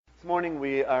This morning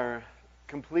we are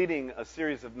completing a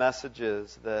series of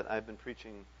messages that I've been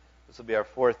preaching. This will be our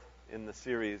fourth in the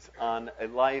series on a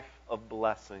life of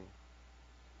blessing.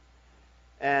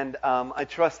 And I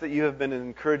trust that you have been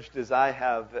encouraged as I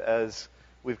have as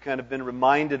we've kind of been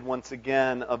reminded once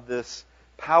again of this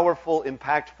powerful,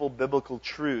 impactful biblical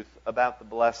truth about the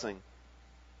blessing.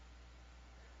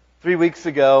 3 weeks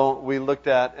ago we looked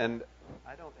at, and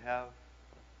I don't have,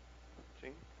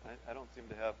 I don't seem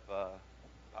to have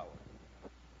power.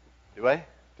 Do I?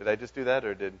 Did I just do that,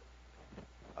 or did?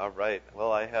 All right.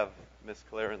 Well, I have Miss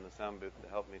Claire in the sound booth to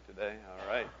help me today.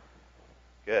 All right.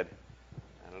 Good.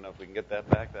 I don't know if we can get that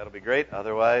back. That'll be great.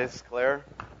 Otherwise, Claire,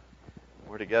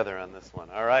 we're together on this one.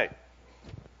 All right.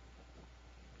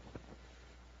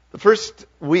 The first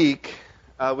week,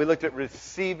 we looked at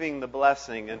receiving the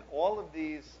blessing, and all of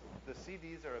these, the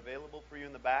CDs are available for you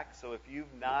in the back, so if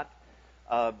you've not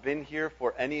been here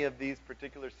for any of these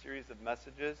particular series of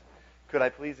messages, could I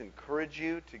please encourage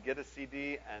you to get a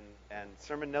CD and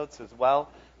sermon notes as well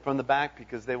from the back,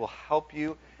 because they will help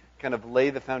you kind of lay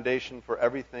the foundation for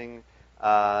everything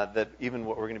that even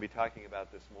what we're going to be talking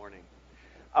about this morning.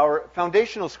 Our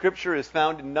foundational scripture is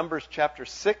found in Numbers chapter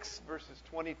 6, verses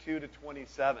 22 to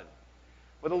 27.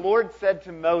 Where the Lord said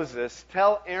to Moses,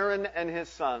 "Tell Aaron and his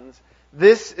sons,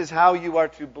 this is how you are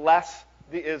to bless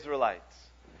the Israelites.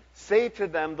 Say to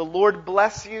them, the Lord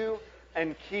bless you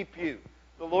and keep you.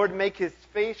 The Lord make his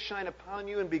face shine upon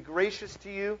you and be gracious to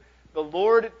you. The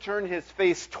Lord turn his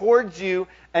face towards you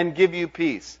and give you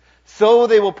peace. So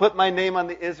they will put my name on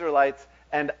the Israelites,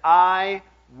 and I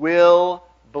will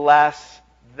bless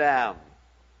them."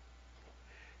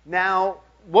 Now,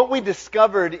 what we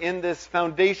discovered in this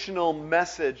foundational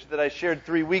message that I shared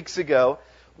 3 weeks ago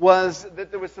was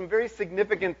that there were some very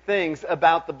significant things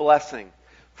about the blessing.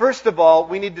 First of all,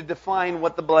 we need to define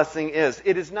what the blessing is.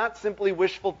 It is not simply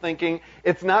wishful thinking.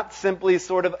 It's not simply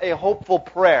sort of a hopeful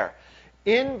prayer.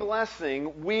 In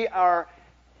blessing, we are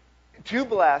to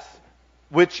bless,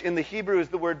 which in the Hebrew is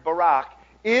the word barak,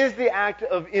 is the act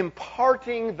of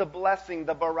imparting the blessing,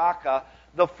 the barakah,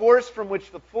 the force from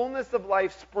which the fullness of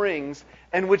life springs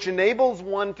and which enables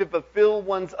one to fulfill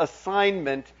one's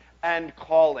assignment and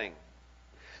calling.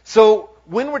 So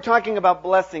when we're talking about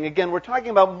blessing, again, we're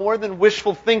talking about more than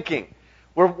wishful thinking.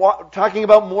 We're talking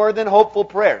about more than hopeful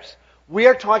prayers. We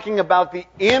are talking about the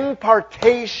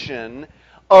impartation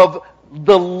of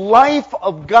the life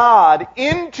of God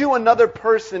into another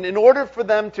person in order for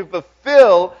them to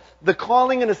fulfill the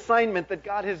calling and assignment that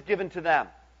God has given to them.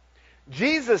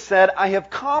 Jesus said, "I have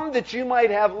come that you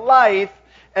might have life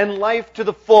and life to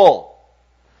the full."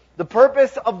 The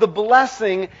purpose of the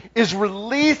blessing is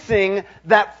releasing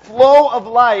that flow of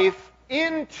life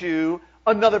into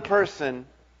another person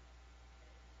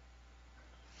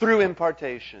through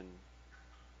impartation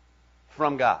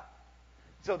from God.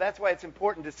 So that's why it's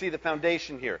important to see the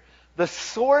foundation here. The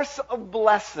source of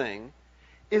blessing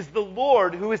is the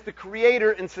Lord, who is the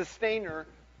creator and sustainer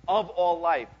of all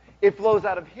life. It flows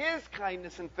out of his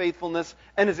kindness and faithfulness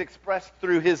and is expressed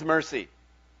through his mercy.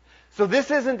 So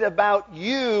this isn't about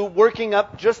you working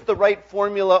up just the right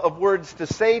formula of words to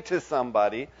say to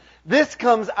somebody. This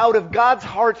comes out of God's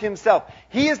heart himself.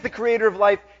 He is the creator of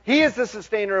life. He is the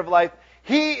sustainer of life.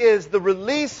 He is the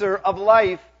releaser of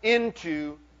life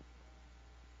into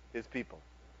his people.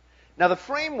 Now the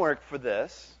framework for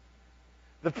this,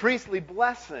 the priestly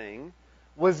blessing,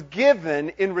 was given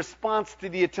in response to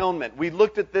the atonement. We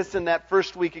looked at this in that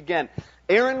first week again.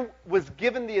 Aaron was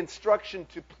given the instruction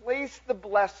to place the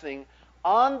blessing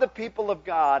on the people of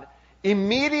God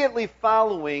immediately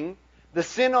following the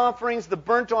sin offerings, the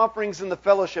burnt offerings, and the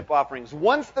fellowship offerings.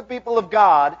 Once the people of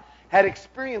God had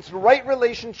experienced right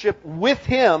relationship with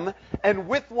him and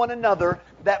with one another,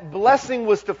 that blessing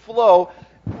was to flow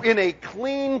in a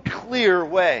clean, clear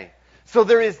way. So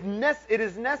it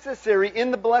is necessary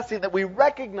in the blessing that we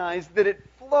recognize that it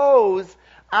flows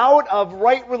out of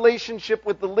right relationship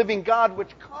with the living God,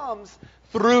 which comes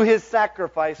through his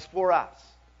sacrifice for us.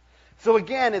 So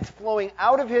again, it's flowing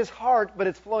out of his heart, but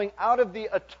it's flowing out of the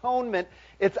atonement.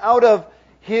 It's out of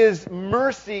his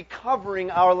mercy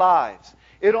covering our lives.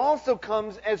 It also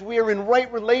comes as we are in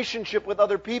right relationship with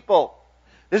other people.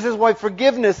 This is why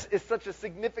forgiveness is such a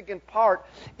significant part,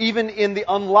 even in the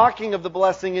unlocking of the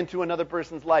blessing into another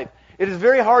person's life. It is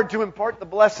very hard to impart the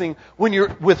blessing when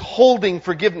you're withholding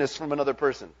forgiveness from another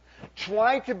person.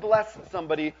 Try to bless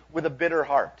somebody with a bitter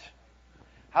heart.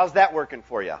 How's that working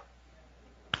for you?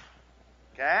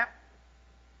 Okay?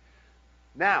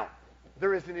 Now,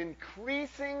 there is an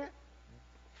increasing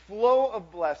flow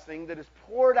of blessing that is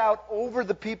poured out over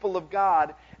the people of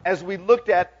God as we looked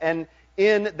at, and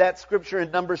in that scripture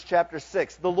in Numbers chapter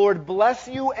 6. The Lord bless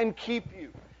you and keep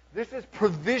you. This is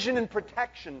provision and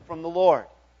protection from the Lord.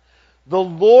 The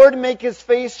Lord make His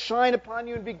face shine upon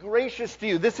you and be gracious to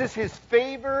you. This is His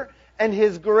favor and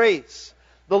His grace.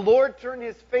 The Lord turn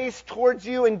His face towards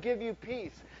you and give you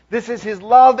peace. This is His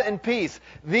love and peace.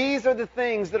 These are the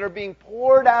things that are being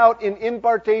poured out in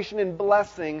impartation and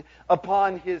blessing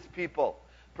upon His people.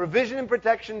 Provision and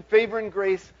protection, favor and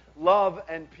grace, love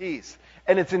and peace.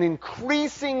 And it's an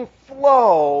increasing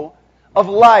flow of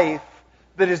life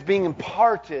that is being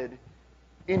imparted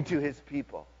into His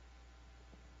people.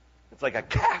 It's like a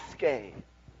cascade.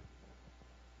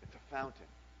 It's a fountain.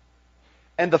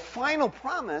 And the final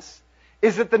promise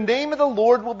is that the name of the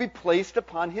Lord will be placed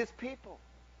upon His people.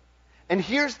 And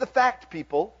here's the fact,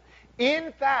 people.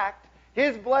 In fact,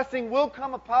 His blessing will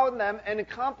come upon them and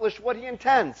accomplish what He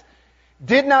intends.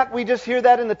 Did not we just hear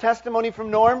that in the testimony from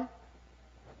Norm?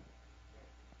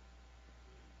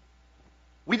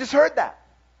 We just heard that.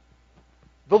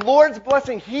 The Lord's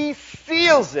blessing, He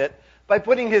seals it by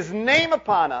putting His name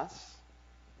upon us,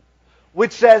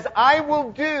 which says, I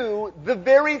will do the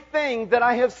very thing that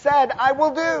I have said I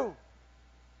will do.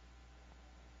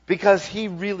 Because He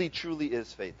really, truly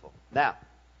is faithful. Now,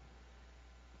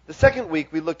 the second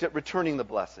week we looked at returning the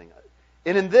blessing.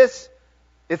 And in this,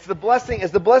 it's the blessing.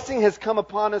 As the blessing has come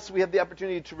upon us, we have the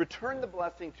opportunity to return the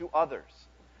blessing to others.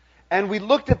 And we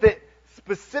looked at the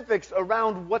specifics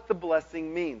around what the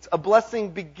blessing means. A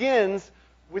blessing begins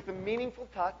with a meaningful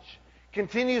touch,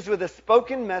 continues with a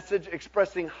spoken message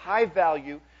expressing high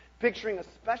value, picturing a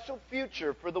special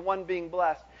future for the one being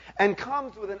blessed, and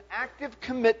comes with an active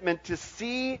commitment to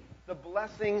see the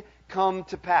blessing come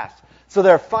to pass. So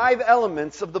there are 5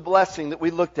 elements of the blessing that we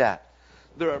looked at.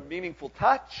 There are meaningful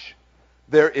touch,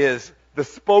 there is the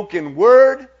spoken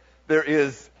word, there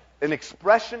is an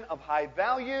expression of high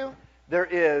value, there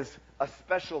is a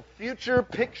special future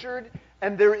pictured,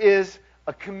 and there is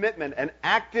a commitment, an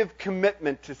active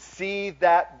commitment to see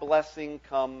that blessing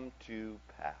come to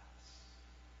pass.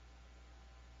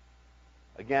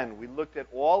 Again, we looked at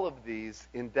all of these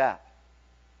in depth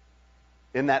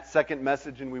in that second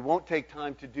message, and we won't take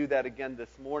time to do that again this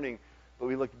morning, but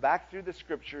we looked back through the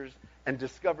Scriptures and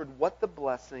discovered what the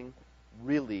blessing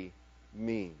really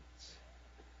means.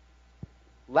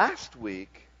 Last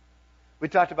week, we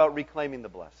talked about reclaiming the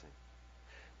blessing.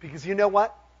 Because you know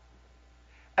what?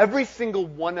 Every single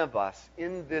one of us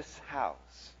in this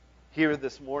house, here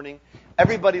this morning,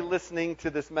 everybody listening to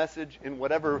this message in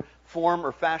whatever form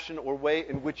or fashion or way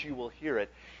in which you will hear it,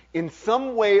 in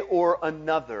some way or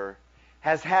another,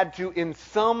 has had to, in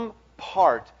some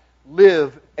part,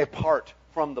 live apart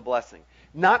from the blessing.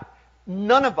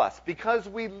 None of us, because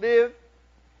we live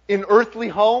in earthly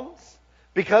homes,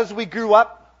 because we grew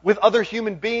up with other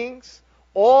human beings,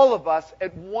 all of us,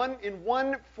 in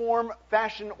one form,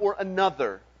 fashion, or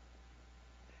another,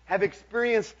 have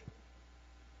experienced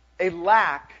a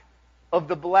lack of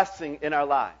the blessing in our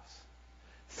lives.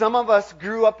 Some of us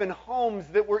grew up in homes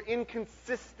that were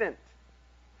inconsistent,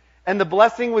 and the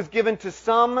blessing was given to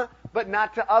some, but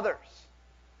not to others.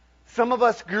 Some of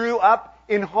us grew up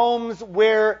in homes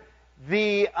where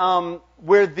the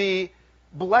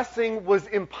blessing was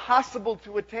impossible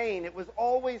to attain. It was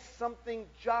always something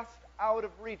just out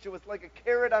of reach. It was like a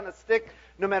carrot on a stick.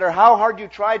 No matter how hard you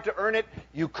tried to earn it,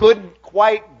 you couldn't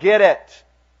quite get it.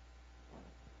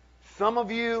 Some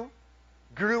of you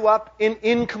grew up in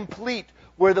incomplete,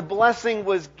 where the blessing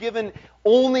was given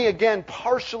only, again,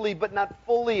 partially, but not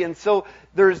fully. And so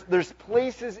there's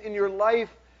places in your life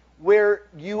where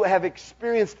you have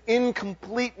experienced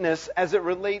incompleteness as it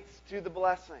relates to the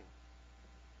blessing.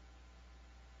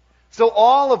 So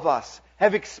all of us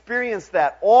have experienced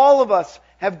that. All of us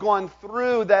have gone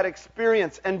through that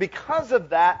experience. And because of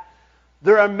that,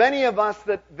 there are many of us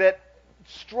that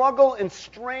struggle and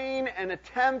strain and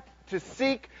attempt to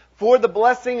seek for the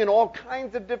blessing in all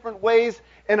kinds of different ways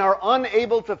and are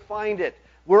unable to find it.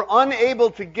 We're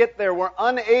unable to get there. We're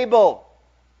unable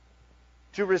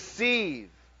to receive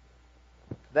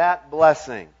that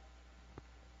blessing.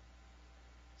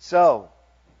 So,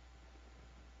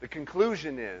 the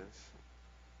conclusion is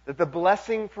that the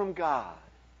blessing from God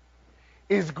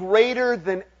is greater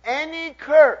than any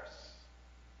curse,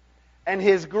 and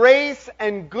His grace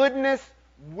and goodness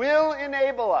will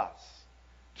enable us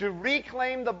to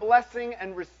reclaim the blessing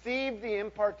and receive the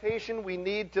impartation we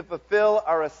need to fulfill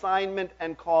our assignment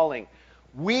and calling.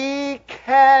 We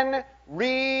can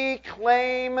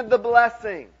reclaim the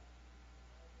blessing.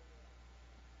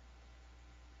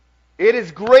 It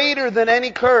is greater than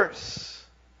any curse.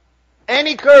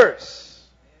 Any curse.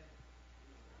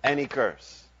 Any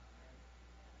curse.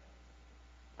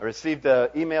 I received an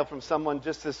email from someone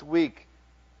just this week,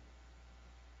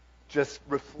 just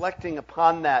reflecting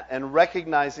upon that and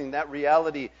recognizing that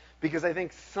reality. Because I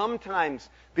think sometimes,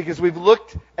 because we've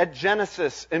looked at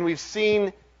Genesis and we've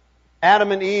seen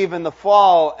Adam and Eve and the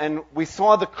fall, and we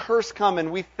saw the curse come,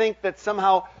 and we think that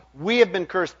somehow we have been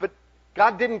cursed. But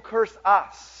God didn't curse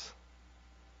us.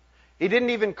 He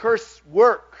didn't even curse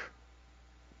work.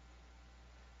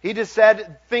 He just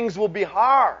said things will be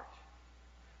hard.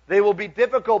 They will be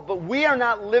difficult, but we are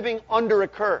not living under a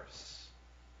curse.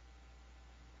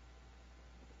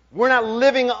 We're not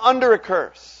living under a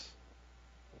curse.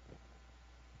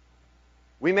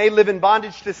 We may live in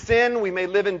bondage to sin. We may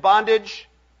live in bondage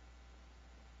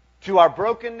to our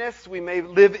brokenness. We may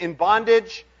live in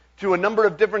bondage to a number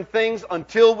of different things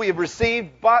until we have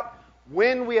received. But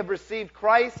when we have received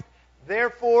Christ,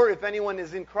 therefore, if anyone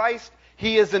is in Christ,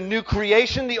 he is a new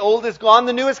creation. The old is gone,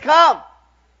 the new has come.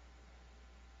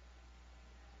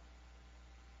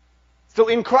 So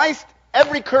in Christ,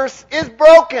 every curse is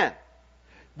broken.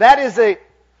 That is a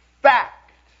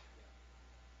fact.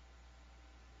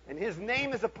 And His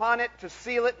name is upon it to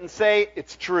seal it and say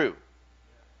it's true.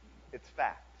 It's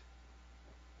fact.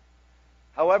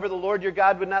 However, the Lord your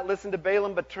God would not listen to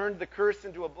Balaam, but turned the curse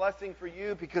into a blessing for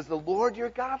you, because the Lord your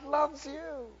God loves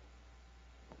you.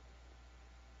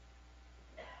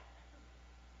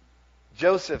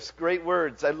 Joseph's great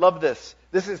words. I love this.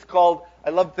 This is called,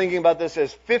 I love thinking about this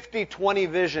as 50-20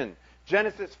 vision.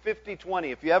 Genesis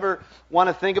 50-20. If you ever want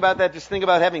to think about that, just think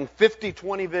about having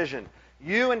 50-20 vision.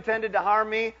 You intended to harm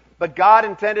me, but God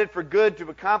intended for good to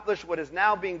accomplish what is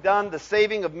now being done, the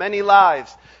saving of many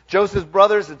lives. Joseph's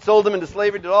brothers had sold him into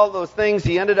slavery, did all those things.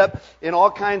 He ended up in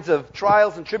all kinds of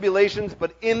trials and tribulations,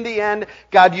 but in the end,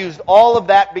 God used all of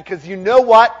that, because you know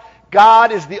what?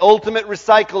 God is the ultimate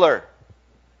recycler.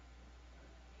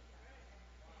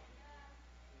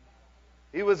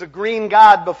 He was a green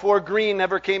God before green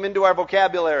ever came into our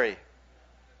vocabulary.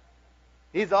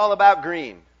 He's all about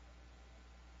green.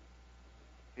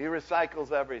 He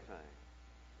recycles everything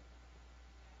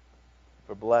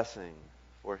for blessing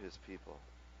for His people.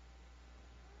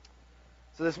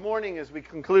 So this morning, as we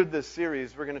conclude this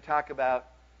series, we're going to talk about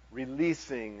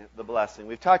releasing the blessing.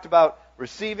 We've talked about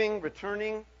receiving,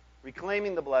 returning,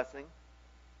 reclaiming the blessing.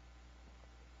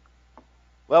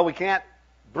 Well, we can't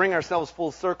bring ourselves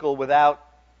full circle without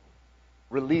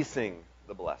releasing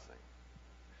the blessing.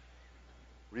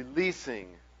 Releasing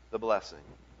the blessing.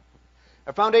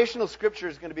 Our foundational scripture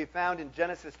is going to be found in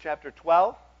Genesis chapter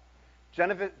 12.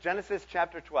 Genesis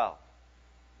chapter 12.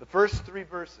 The first 3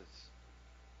 verses.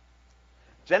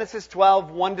 Genesis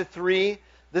 12, 1-3.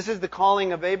 This is the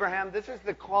calling of Abraham. This is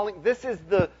the calling. This is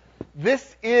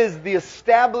the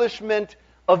establishment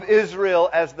of Israel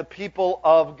as the people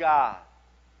of God.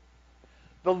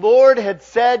 The Lord had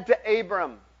said to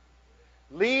Abram,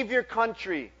 leave your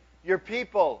country, your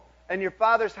people, and your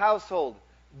father's household.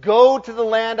 Go to the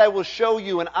land I will show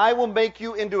you, and I will make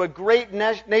you into a great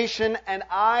nation, and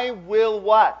I will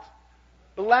what?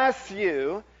 Bless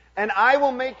you, and I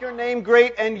will make your name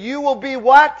great, and you will be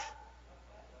what?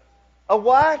 A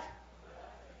what?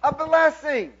 A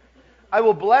blessing. I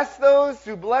will bless those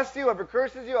who bless you. Whoever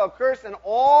curses you, I'll curse, and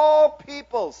all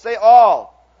peoples, say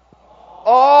all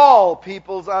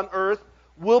peoples on earth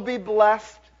will be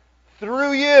blessed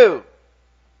through you.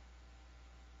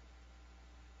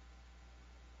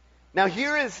 Now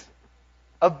here is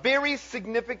a very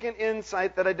significant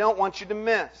insight that I don't want you to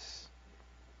miss.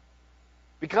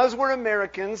 Because we're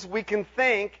Americans, we can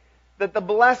think that the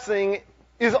blessing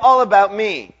is all about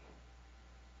me.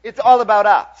 It's all about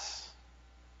us.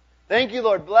 Thank you,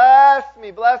 Lord. Bless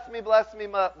me, bless me, bless me,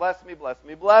 bless me, bless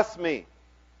me, bless me.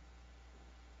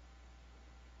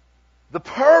 The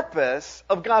purpose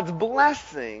of God's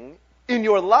blessing in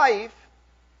your life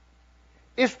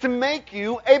is to make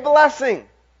you a blessing,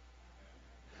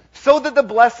 so that the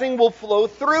blessing will flow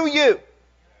through you.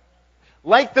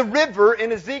 Like the river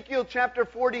in Ezekiel chapter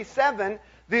 47,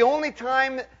 the only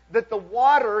time that the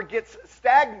water gets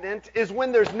stagnant is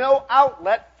when there's no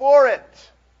outlet for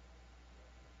it.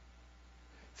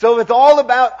 So it's all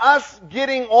about us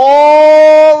getting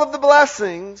all of the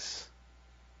blessings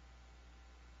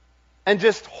and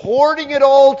just hoarding it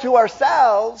all to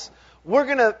ourselves. We're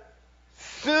going to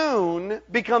soon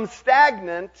become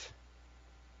stagnant,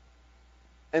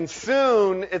 and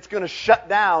soon it's going to shut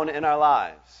down in our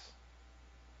lives.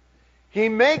 He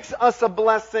makes us a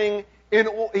blessing.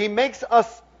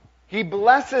 He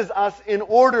blesses us in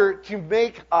order to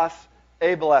make us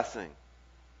a blessing.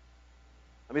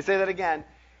 Let me say that again.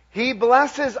 He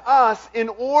blesses us in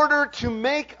order to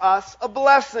make us a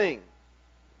blessing.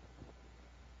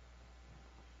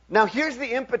 Now, here's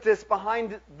the impetus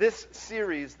behind this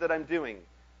series that I'm doing.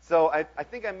 So I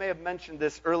think I may have mentioned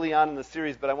this early on in the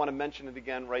series, but I want to mention it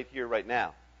again right here, right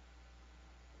now.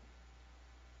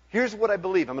 Here's what I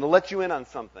believe. I'm going to let you in on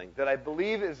something that I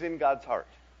believe is in God's heart.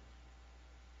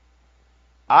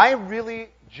 I really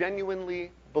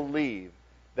genuinely believe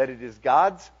that it is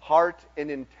God's heart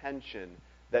and intention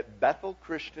that Bethel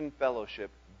Christian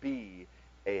Fellowship be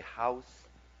a house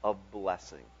of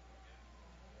blessing.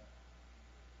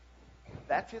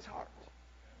 That's his heart.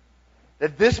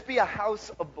 That this be a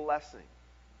house of blessing.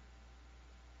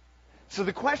 So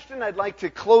the question I'd like to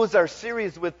close our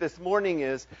series with this morning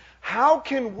is, how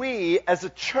can we as a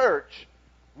church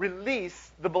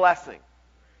release the blessing?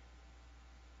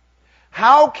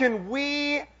 How can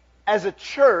we as a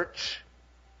church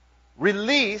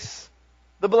release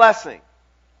the blessing?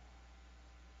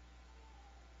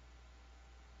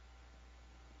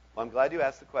 Well, I'm glad you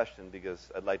asked the question because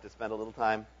I'd like to spend a little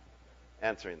time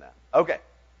answering that. Okay.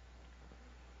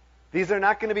 These are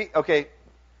not going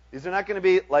to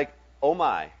be like, oh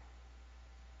my,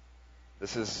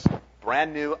 this is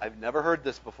brand new. I've never heard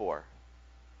this before.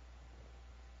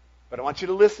 But I want you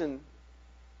to listen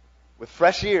with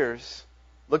fresh ears,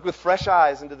 look with fresh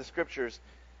eyes into the Scriptures,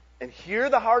 and hear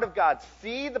the heart of God.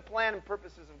 See the plan and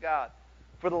purposes of God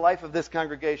for the life of this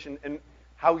congregation and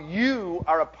how you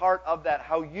are a part of that,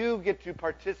 how you get to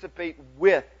participate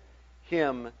with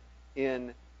Him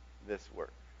in this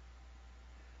work.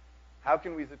 How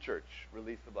can we as a church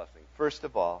release the blessing? First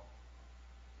of all,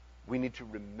 we need to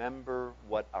remember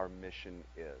what our mission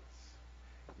is.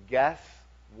 Guess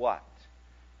what?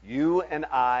 You and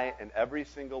I and every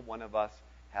single one of us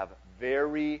have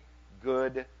very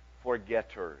good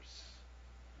forgetters.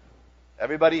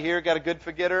 Everybody here got a good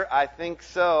forgetter? I think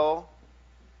so.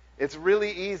 It's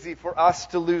really easy for us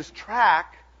to lose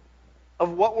track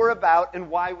of what we're about and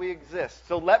why we exist.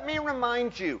 So let me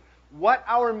remind you what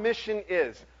our mission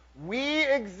is. We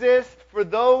exist for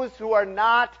those who are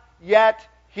not yet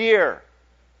here.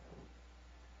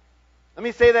 Let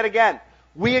me say that again.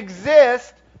 We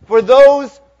exist for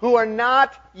those who are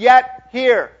not yet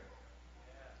here.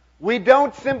 We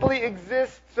don't simply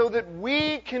exist so that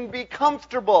we can be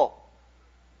comfortable,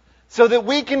 so that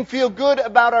we can feel good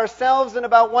about ourselves and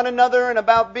about one another and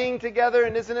about being together,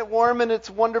 and isn't it warm and it's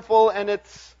wonderful and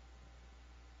it's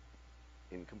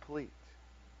incomplete.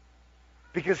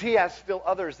 Because He has still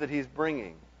others that He's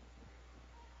bringing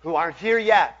who aren't here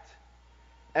yet.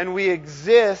 And we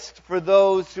exist for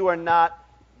those who are not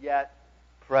yet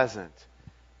present.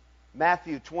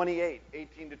 Matthew 28,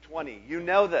 18 to 20. You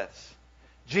know this.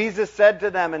 Jesus said to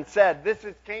them and said, this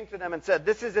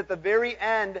is at the very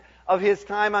end of His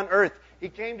time on earth. He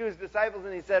came to His disciples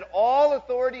and He said, all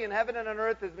authority in heaven and on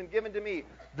earth has been given to me.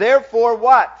 Therefore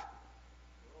what?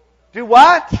 Do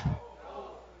what?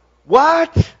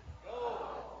 What?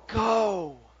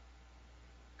 Go.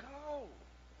 Go.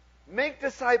 Make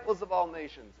disciples of all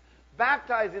nations,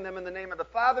 baptizing them in the name of the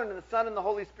Father and of the Son and the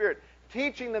Holy Spirit,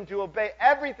 teaching them to obey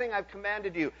everything I've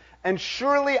commanded you. And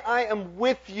surely I am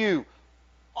with you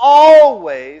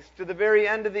always to the very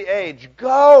end of the age.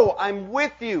 Go. I'm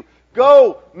with you.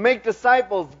 Go. Make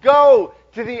disciples. Go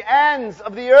to the ends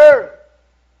of the earth.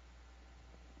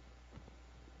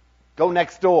 Go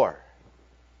next door.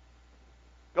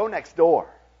 Go next door.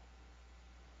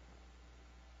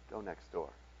 Go next door.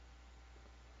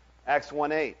 Acts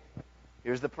 1:8.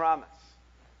 Here's the promise.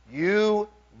 You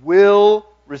will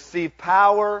receive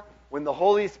power when the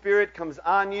Holy Spirit comes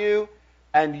on you,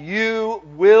 and you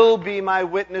will be my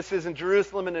witnesses in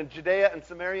Jerusalem and in Judea and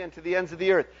Samaria and to the ends of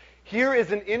the earth. Here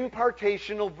is an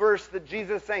impartational verse that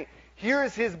Jesus is saying. Here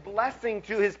is His blessing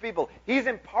to His people. He's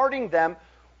imparting them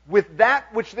with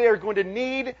that which they are going to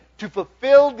need to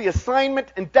fulfill the assignment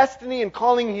and destiny and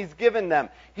calling He's given them.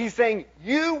 He's saying,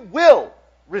 you will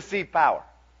receive power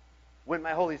when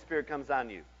my Holy Spirit comes on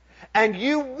you. And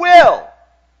you will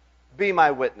be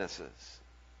my witnesses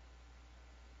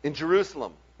in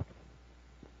Jerusalem,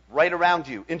 right around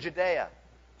you, in Judea,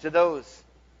 to those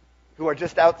who are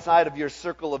just outside of your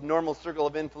normal circle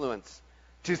of influence,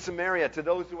 to Samaria, to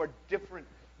those who are different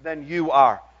than you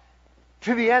are,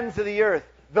 to the ends of the earth,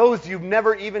 those you've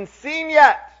never even seen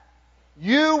yet.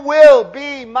 You will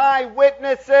be my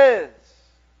witnesses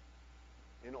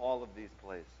in all of these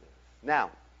places. Now,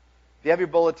 if you have your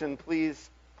bulletin, please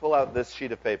pull out this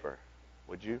sheet of paper.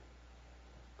 Would you?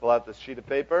 Pull out this sheet of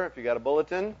paper if you got a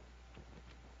bulletin.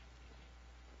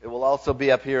 It will also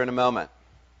be up here in a moment.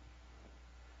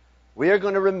 We are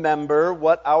going to remember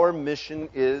what our mission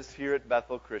is here at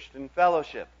Bethel Christian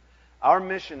Fellowship. Our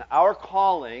mission, our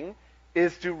calling,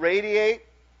 is to radiate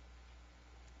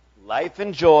life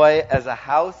and joy as a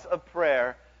house of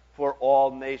prayer for all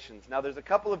nations. Now there's a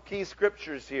couple of key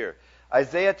scriptures here.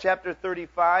 Isaiah chapter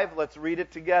 35, let's read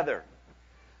it together.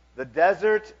 The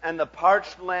desert and the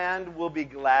parched land will be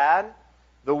glad.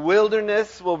 The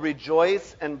wilderness will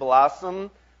rejoice and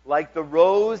blossom. Like the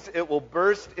rose, it will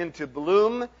burst into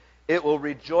bloom. It will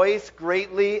rejoice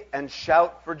greatly and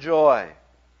shout for joy.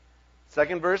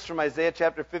 Second verse from Isaiah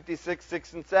chapter 56,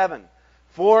 6 and 7.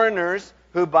 Foreigners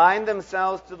who bind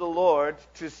themselves to the Lord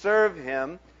to serve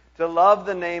Him, to love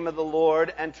the name of the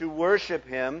Lord, and to worship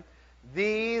Him,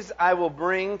 these I will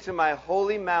bring to my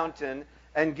holy mountain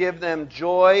and give them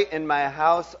joy in my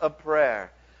house of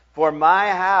prayer. For my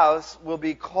house will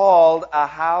be called a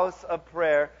house of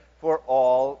prayer for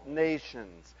all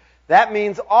nations. That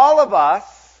means all of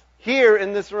us here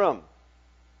in this room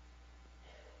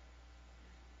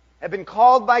have been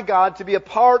called by God to be a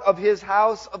part of His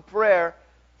house of prayer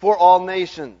for all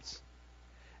nations.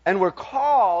 And we're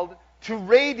called to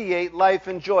radiate life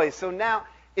and joy. So now,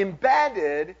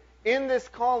 embedded in this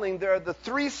calling, there are the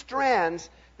three strands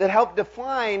that help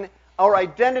define our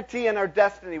identity and our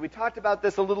destiny. We talked about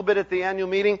this a little bit at the annual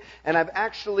meeting, and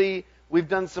we've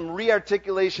done some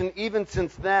re-articulation even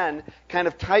since then, kind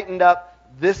of tightened up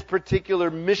this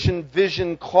particular mission,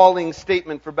 vision, calling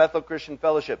statement for Bethel Christian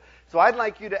Fellowship. So I'd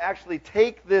like you to actually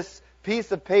take this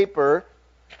piece of paper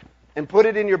and put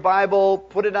it in your Bible,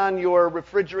 put it on your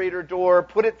refrigerator door,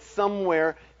 put it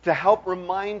somewhere to help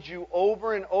remind you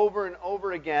over and over and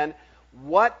over again,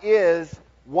 what is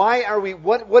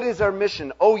our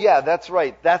mission? Oh yeah, that's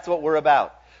right. That's what we're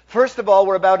about. First of all,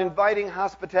 we're about inviting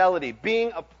hospitality,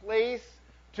 being a place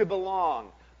to belong,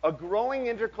 a growing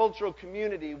intercultural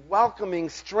community welcoming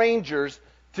strangers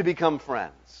to become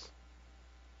friends.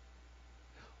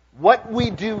 What we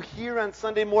do here on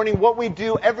Sunday morning, what we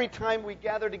do every time we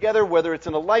gather together, whether it's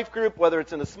in a life group, whether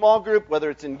it's in a small group, whether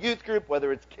it's in youth group,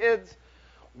 whether it's kids,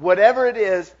 whatever it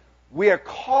is, we are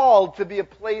called to be a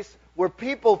place where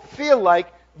people feel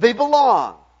like they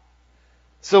belong.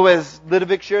 So as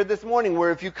Lidovic shared this morning,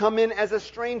 where if you come in as a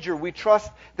stranger, we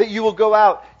trust that you will go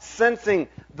out sensing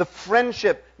the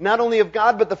friendship, not only of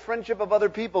God, but the friendship of other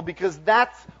people, because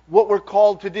that's what we're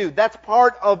called to do. That's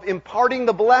part of imparting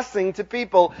the blessing to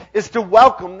people, is to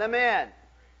welcome them in.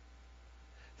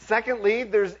 Secondly,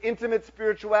 there's intimate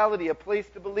spirituality, a place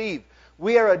to believe.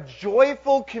 We are a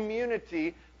joyful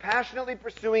community, passionately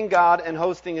pursuing God and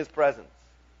hosting His presence.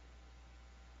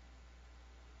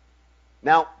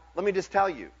 Now, let me just tell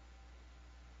you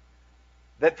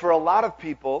that for a lot of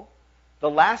people, the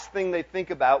last thing they think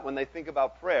about when they think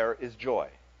about prayer is joy.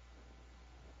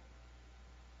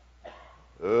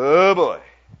 Oh boy.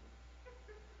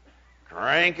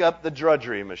 Crank up the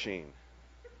drudgery machine.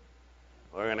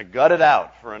 We're going to gut it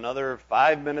out for another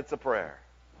 5 minutes of prayer.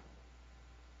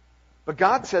 But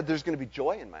God said there's going to be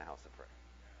joy in my house of prayer.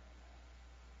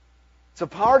 So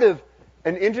part of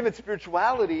an intimate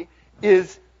spirituality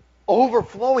is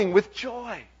overflowing with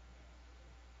joy.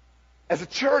 As a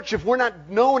church, if we're not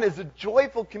known as a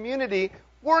joyful community,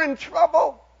 we're in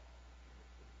trouble.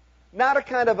 Not a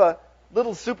kind of a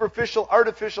little superficial,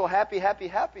 artificial,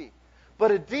 happy,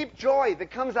 but a deep joy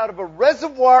that comes out of a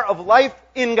reservoir of life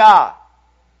in God.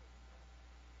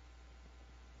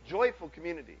 Joyful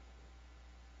community.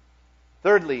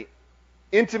 Thirdly,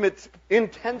 intimate,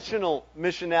 intentional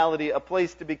missionality, a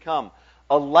place to become.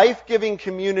 A life-giving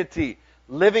community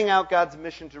living out God's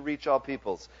mission to reach all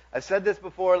peoples. I've said this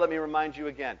before, let me remind you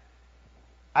again.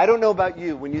 I don't know about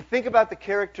you. When you think about the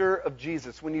character of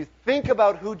Jesus, when you think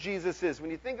about who Jesus is,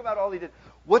 when you think about all He did,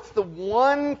 what's the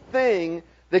one thing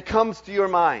that comes to your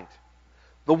mind?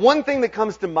 The one thing that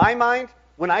comes to my mind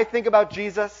when I think about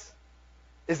Jesus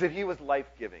is that He was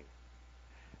life-giving.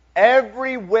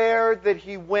 Everywhere that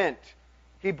He went,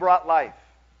 He brought life.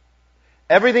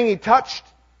 Everything He touched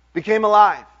became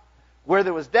alive. Where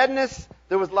there was deadness,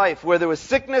 there was life. Where there was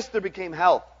sickness, there became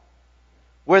health.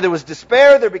 Where there was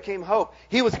despair, there became hope.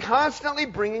 He was constantly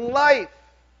bringing life.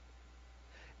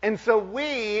 And so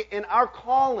we, in our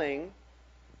calling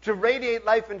to radiate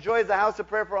life and joy as a house of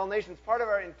prayer for all nations, part of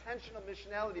our intentional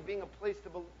missionality, being a place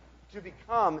to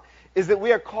become, is that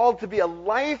we are called to be a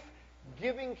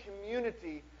life-giving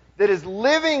community that is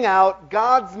living out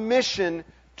God's mission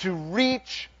to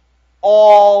reach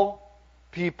all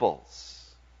peoples.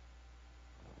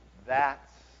 That's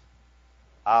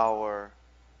our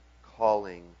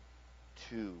calling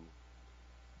to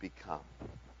become.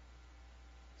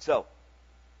 So,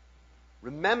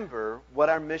 remember what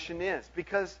our mission is.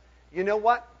 Because, you know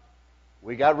what?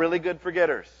 We got really good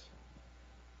forgetters.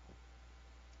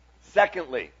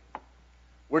 Secondly,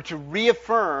 we're to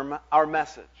reaffirm our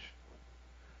message.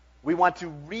 We want to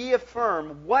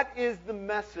reaffirm what is the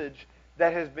message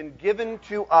that has been given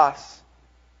to us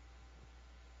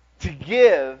to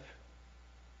give,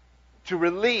 to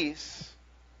release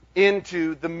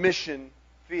into the mission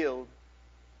field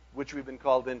which we've been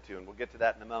called into. And we'll get to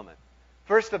that in a moment.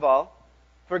 First of all,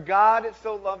 for God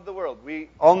so loved the world. We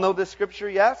all know this scripture,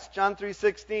 yes? John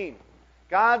 3:16.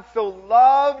 God so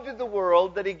loved the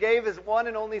world that He gave His one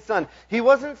and only Son. He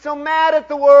wasn't so mad at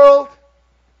the world.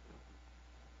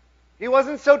 He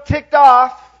wasn't so ticked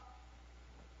off.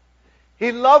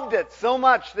 He loved it so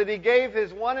much that He gave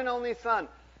His one and only Son,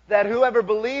 that whoever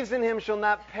believes in Him shall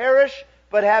not perish,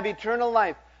 but have eternal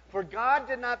life. For God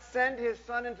did not send His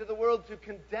Son into the world to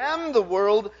condemn the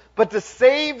world, but to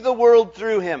save the world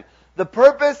through Him. The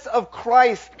purpose of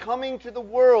Christ coming to the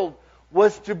world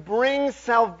was to bring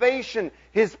salvation.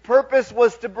 His purpose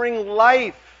was to bring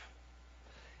life.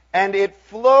 And it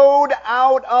flowed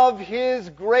out of His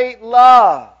great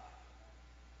love.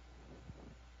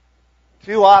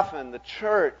 Too often, the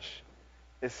church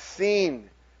is seen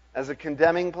as a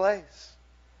condemning place.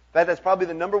 In fact, that's probably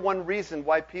the number one reason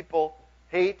why people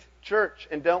hate church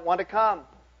and don't want to come.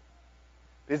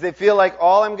 Because they feel like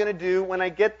all I'm going to do when I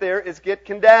get there is get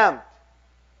condemned.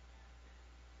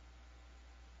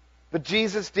 But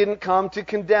Jesus didn't come to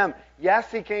condemn.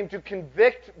 Yes, He came to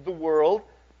convict the world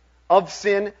of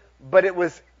sin, but it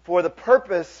was for the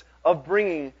purpose of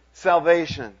bringing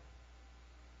salvation.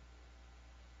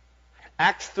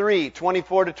 Acts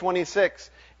 3:24-26.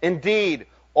 Indeed,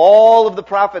 all of the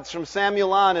prophets from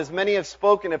Samuel on, as many have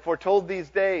spoken, have foretold these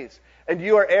days. And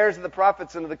you are heirs of the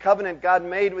prophets and of the covenant God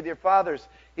made with your fathers.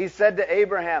 He said to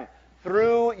Abraham,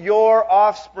 through your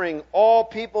offspring, all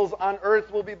peoples on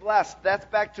earth will be blessed. That's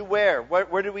back to where?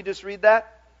 Where did we just read that?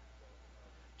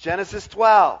 Genesis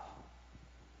 12.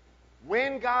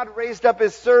 When God raised up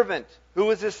His servant, who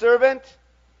was His servant?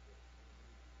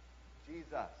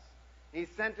 Jesus. He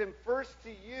sent Him first to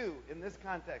you, in this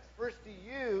context, first to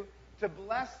you to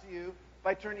bless you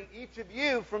by turning each of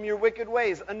you from your wicked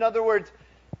ways. In other words,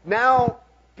 now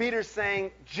Peter's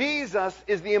saying Jesus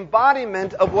is the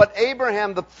embodiment of what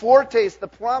Abraham, the foretaste, the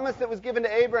promise that was given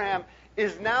to Abraham,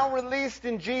 is now released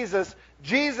in Jesus.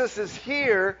 Jesus is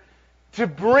here to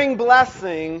bring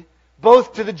blessing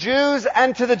both to the Jews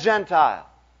and to the Gentile.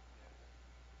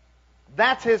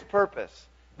 That's His purpose.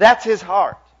 That's His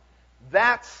heart.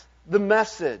 That's the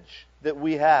message that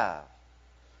we have.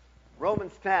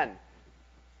 Romans 10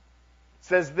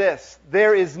 says this,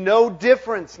 there is no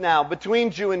difference now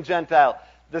between Jew and Gentile.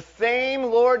 The same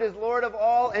Lord is Lord of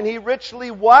all, and He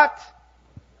richly what?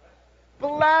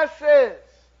 Blesses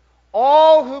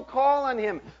all who call on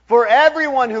Him. For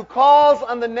everyone who calls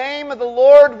on the name of the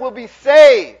Lord will be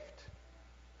saved.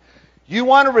 You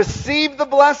want to receive the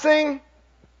blessing?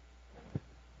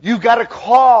 You've got to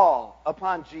call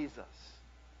upon Jesus.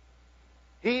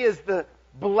 He is the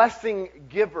blessing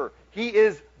giver. He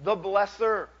is the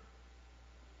blesser.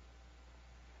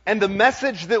 And the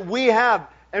message that we have,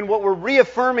 and what we're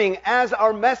reaffirming as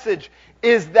our message,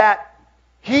 is that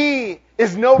He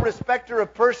is no respecter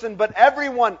of person, but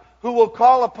everyone who will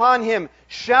call upon Him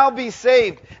shall be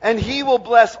saved, and He will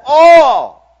bless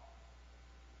all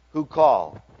who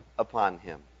call upon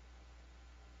Him.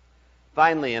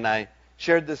 Finally, and I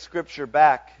shared this scripture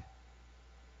back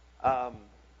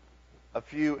a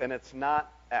few, and it's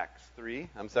not Acts 3,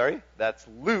 I'm sorry, that's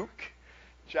Luke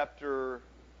chapter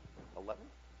 11.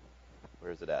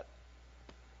 Where is it at?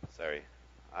 Sorry,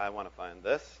 I want to find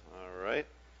this. All right.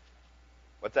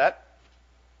 What's that?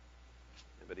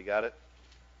 Anybody got it?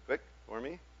 Quick, for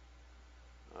me.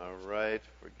 All right,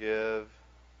 forgive.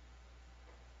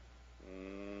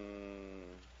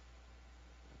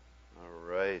 All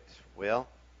right, well.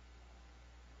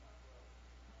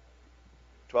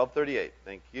 12:38,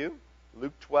 thank you.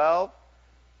 Luke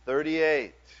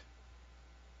 12:38.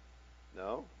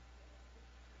 No?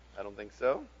 I don't think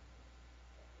so.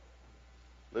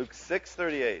 Luke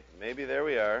 6:38. Maybe there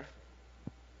we are.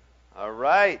 All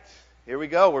right. Here we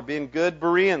go. We're being good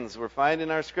Bereans. We're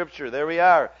finding our scripture. There we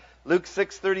are. Luke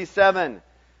 6:37.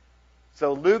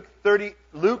 So Luke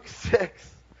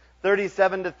 6,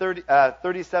 37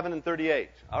 and 38.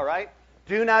 All right?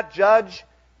 Do not judge,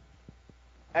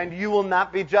 and you will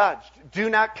not be judged. Do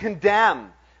not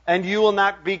condemn, and you will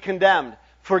not be condemned.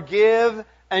 Forgive,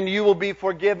 and you will be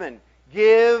forgiven.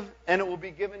 Give, and it will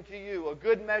be given to you. A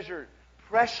good measure,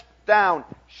 pressed down,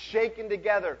 shaken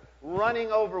together,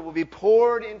 running over, will be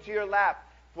poured into your lap.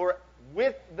 For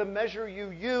with the measure you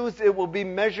use, it will be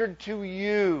measured to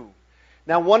you.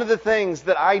 Now, one of the things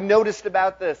that I noticed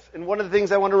about this, and one of the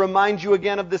things I want to remind you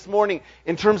again of this morning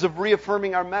in terms of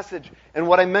reaffirming our message, and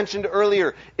what I mentioned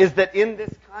earlier, is that in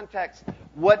this context,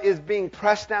 what is being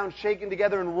pressed down, shaken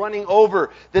together, and running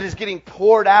over, that is getting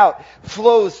poured out,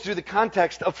 flows through the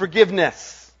context of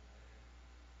forgiveness.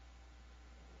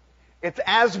 It's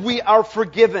as we are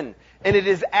forgiven, and it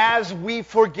is as we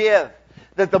forgive,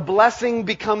 that the blessing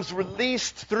becomes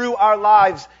released through our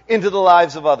lives into the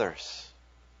lives of others.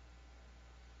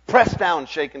 Pressed down,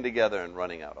 shaken together, and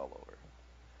running out all over.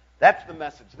 That's the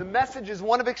message. The message is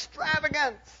one of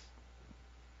extravagance.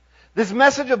 This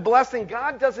message of blessing,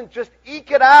 God doesn't just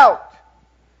eke it out.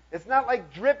 It's not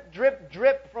like drip, drip,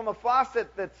 drip from a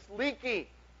faucet that's leaky.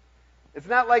 It's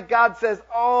not like God says,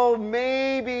 oh,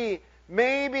 maybe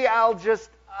I'll just,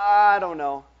 I don't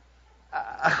know.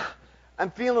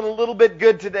 I'm feeling a little bit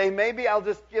good today. Maybe I'll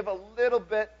just give a little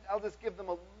bit, I'll just give them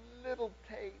a little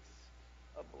taste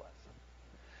of blessing.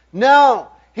 No,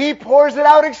 He pours it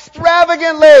out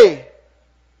extravagantly.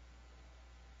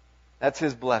 That's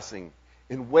His blessing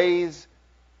in ways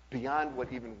beyond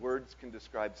what even words can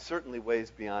describe, certainly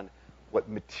ways beyond what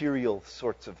material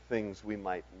sorts of things we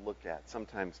might look at.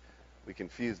 Sometimes we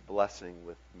confuse blessing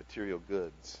with material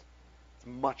goods. It's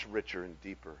much richer and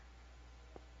deeper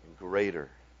and greater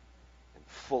and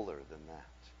fuller than that.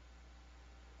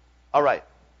 All right.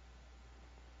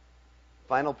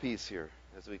 Final piece here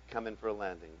as we come in for a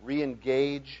landing.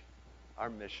 Re-engage our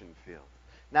mission field.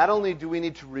 Not only do we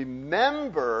need to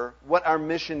remember what our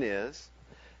mission is,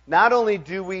 not only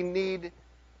do we need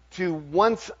to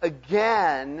once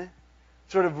again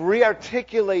sort of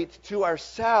re-articulate to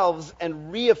ourselves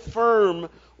and reaffirm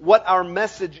what our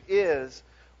message is,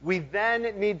 we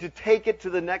then need to take it to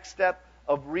the next step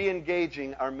of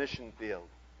re-engaging our mission field.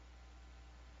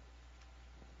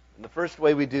 And the first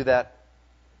way we do that,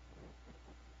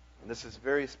 and this is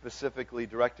very specifically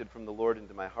directed from the Lord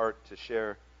into my heart to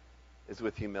share, is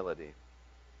with humility.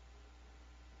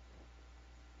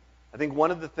 I think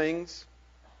one of the things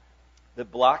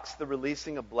that blocks the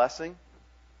releasing of blessing,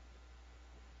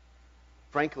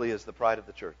 frankly, is the pride of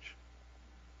the church.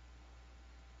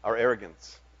 Our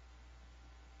arrogance.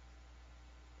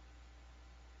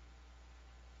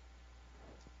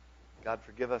 God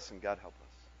forgive us and God help us.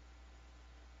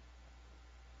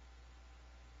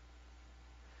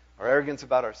 Our arrogance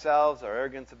about ourselves, our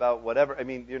arrogance about whatever. I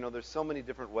mean, there's so many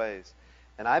different ways.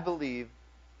 And I believe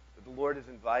that the Lord is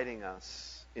inviting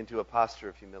us into a posture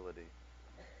of humility.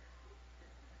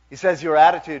 He says your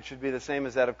attitude should be the same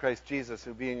as that of Christ Jesus,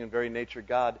 who being in very nature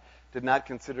God, did not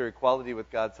consider equality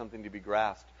with God something to be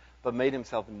grasped, but made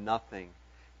himself nothing,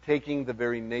 taking the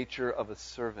very nature of a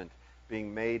servant,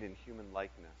 being made in human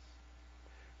likeness.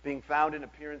 Being found in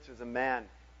appearance as a man,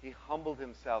 he humbled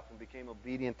himself and became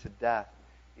obedient to death,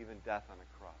 even death on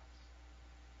a cross.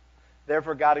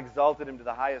 Therefore God exalted him to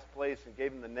the highest place and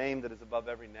gave him the name that is above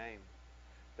every name.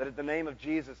 That at the name of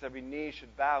Jesus every knee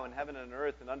should bow in heaven and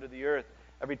earth and under the earth,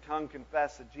 every tongue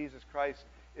confess that Jesus Christ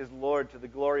is Lord, to the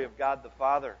glory of God the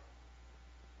Father.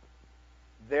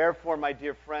 Therefore, my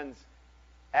dear friends,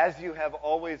 as you have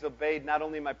always obeyed, not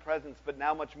only in my presence, but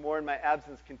now much more in my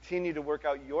absence, continue to work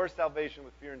out your salvation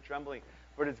with fear and trembling.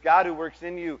 For it is God who works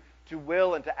in you to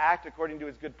will and to act according to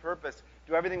his good purpose.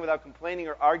 Do everything without complaining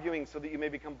or arguing, so that you may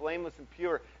become blameless and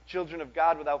pure, children of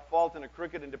God without fault in a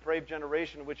crooked and depraved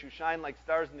generation, in which you shine like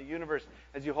stars in the universe,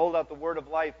 as you hold out the word of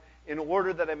life, in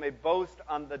order that I may boast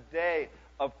on the day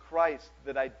of Christ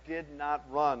that I did not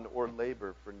run or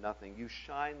labor for nothing. You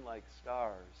shine like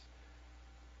stars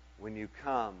when you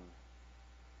come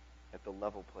at the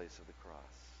level place of the cross.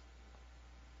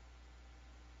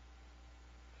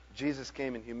 Jesus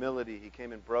came in humility. He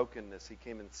came in brokenness. He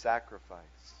came in sacrifice.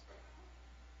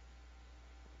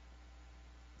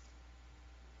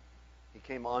 He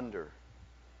came under.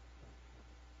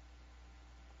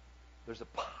 There's a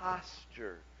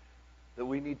posture that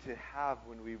we need to have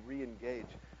when we re-engage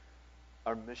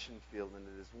our mission field, and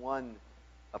it is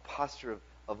a posture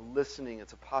of listening.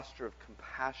 It's a posture of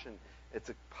compassion. It's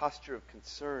a posture of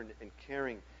concern and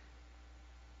caring.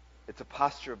 It's a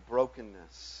posture of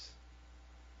brokenness.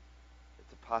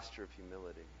 It's a posture of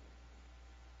humility.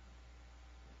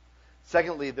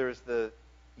 Secondly, there's the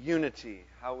unity,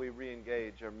 how we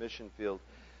re-engage our mission field.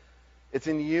 It's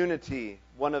in unity.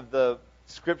 One of the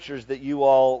scriptures that you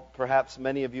all, perhaps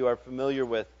many of you, are familiar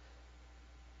with,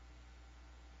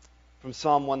 from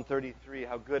Psalm 133,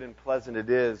 how good and pleasant it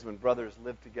is when brothers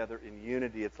live together in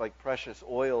unity. It's like precious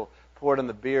oil poured on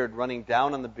the beard, running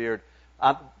down on the beard,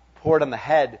 poured on the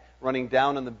head, running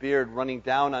down on the beard, running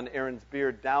down on Aaron's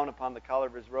beard, down upon the collar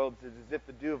of his robes. It's as if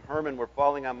the dew of Hermon were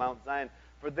falling on Mount Zion.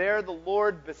 For there the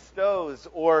Lord bestows,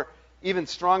 or even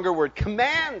stronger word,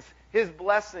 commands his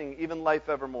blessing, even life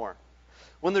evermore.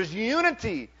 When there's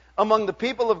unity among the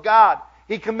people of God,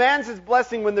 He commands His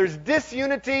blessing when there's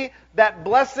disunity. That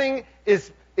blessing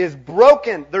is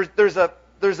broken. There's a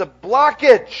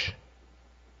blockage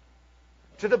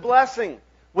to the blessing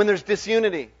when there's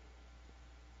disunity.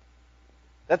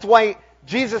 That's why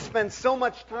Jesus spends so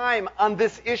much time on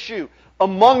this issue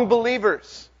among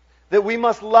believers, that we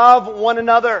must love one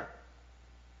another.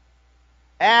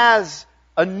 As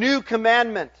a new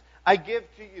commandment I give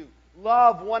to you,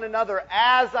 love one another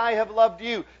as I have loved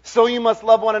you, so you must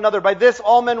love one another. By this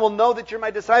all men will know that you're my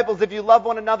disciples if you love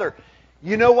one another.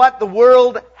 You know what? The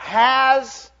world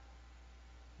has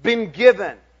been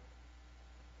given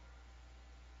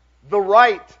the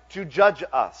right to judge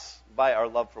us by our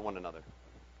love for one another.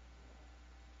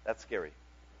 That's scary.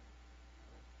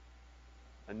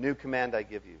 A new command I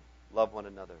give you, love one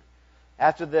another.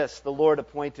 After this, the Lord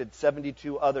appointed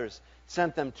 72 others,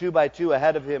 sent them 2 by 2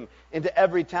 ahead of Him into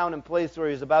every town and place where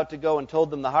He was about to go, and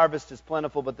told them the harvest is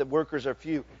plentiful, but the workers are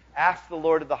few. Ask the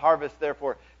Lord of the harvest,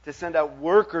 therefore, to send out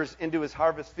workers into His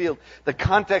harvest field. The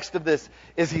context of this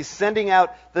is He's sending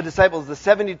out the disciples, the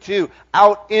 72,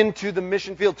 out into the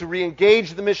mission field to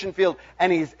re-engage the mission field,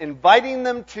 and He's inviting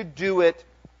them to do it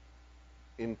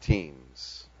in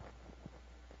teams.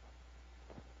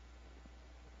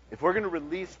 If we're going to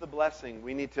release the blessing,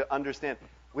 we need to understand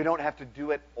we don't have to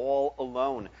do it all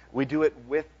alone. We do it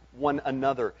with one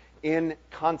another, in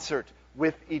concert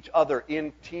with each other,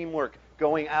 in teamwork,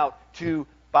 going out 2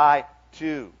 by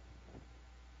 2.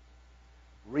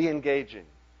 Re-engaging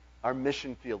our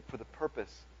mission field for the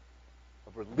purpose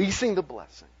of releasing the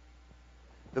blessing.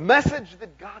 The message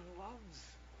that God loves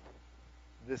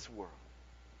this world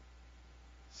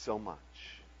so much.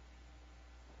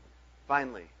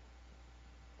 Finally,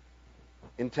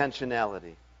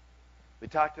 intentionality. We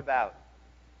talked about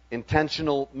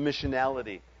intentional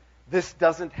missionality. This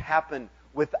doesn't happen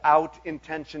without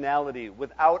intentionality,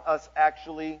 without us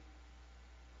actually,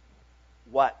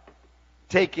 what?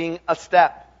 Taking a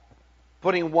step,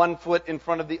 putting one foot in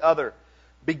front of the other,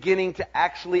 beginning to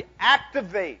actually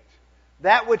activate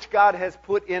that which God has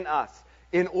put in us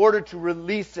in order to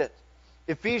release it.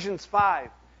 Ephesians 5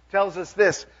 tells us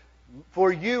this: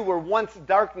 for you were once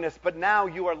darkness, but now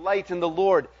you are light in the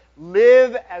Lord.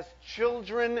 Live as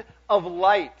children of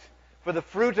light, for the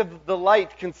fruit of the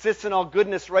light consists in all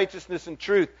goodness, righteousness, and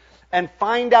truth. And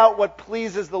find out what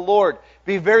pleases the Lord.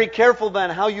 Be very careful then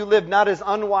how you live, not as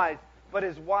unwise, but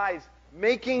as wise,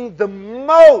 making the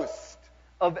most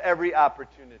of every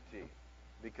opportunity,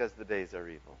 because the days are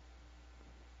evil.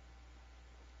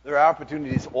 There are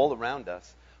opportunities all around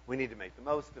us. We need to make the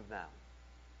most of them.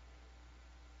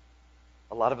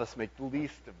 A lot of us make the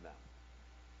least of them.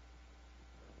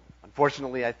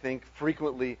 Unfortunately, I think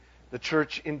frequently the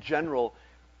church in general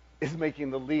is making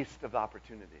the least of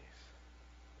opportunities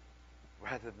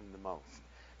rather than the most.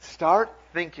 Start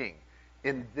thinking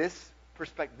in this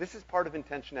perspective. This is part of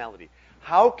intentionality.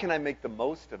 How can I make the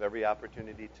most of every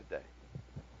opportunity today?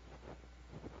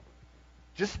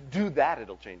 Just do that.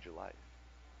 It'll change your life.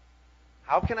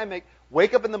 How can I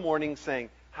wake up in the morning saying,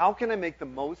 how can I make the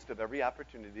most of every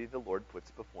opportunity the Lord puts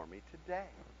before me today?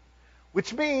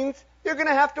 Which means you're going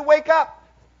to have to wake up.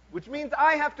 Which means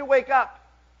I have to wake up.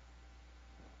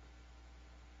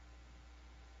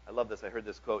 I love this. I heard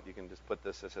this quote. You can just put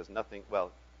this. It says nothing,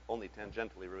 well, only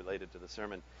tangentially related to the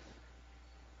sermon.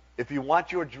 If you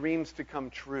want your dreams to come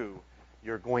true,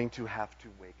 you're going to have to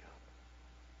wake up.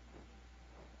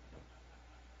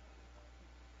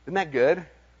 Isn't that good?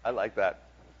 I like that.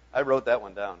 I wrote that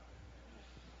one down.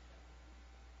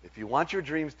 If you want your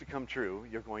dreams to come true,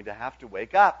 you're going to have to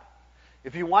wake up.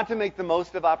 If you want to make the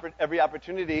most of every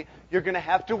opportunity, you're going to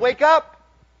have to wake up.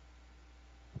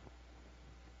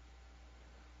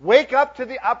 Wake up to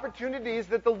the opportunities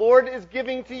that the Lord is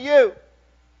giving to you.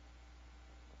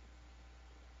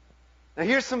 Now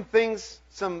here's some things,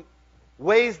 some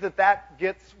ways that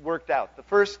gets worked out. The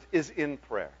first is in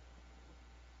prayer.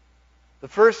 The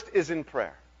first is in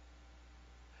prayer.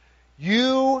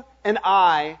 You and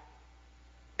I,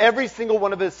 every single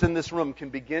one of us in this room, can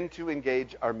begin to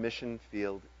engage our mission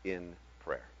field in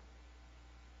prayer.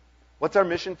 What's our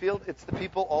mission field? It's the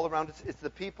people all around us. It's the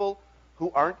people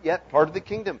who aren't yet part of the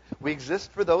kingdom. We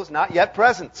exist for those not yet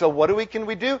present. So what can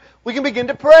we do? We can begin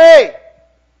to pray.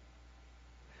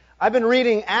 I've been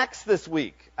reading Acts this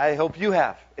week. I hope you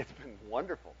have. It's been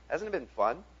wonderful. Hasn't it been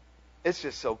fun? It's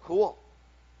just so cool.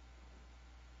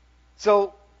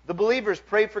 So the believers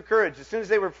prayed for courage as soon as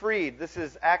they were freed. This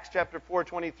is Acts chapter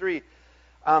 4:23.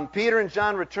 Peter and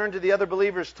John returned to the other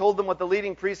believers, told them what the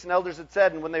leading priests and elders had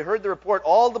said, and when they heard the report,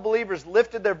 all the believers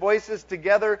lifted their voices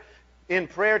together in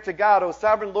prayer to God. O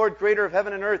sovereign Lord, creator of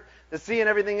heaven and earth, the sea and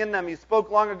everything in them, you spoke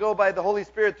long ago by the Holy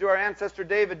Spirit through our ancestor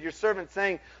David, your servant,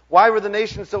 saying, why were the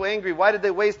nations so angry? Why did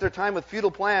they waste their time with futile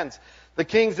plans? The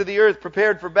kings of the earth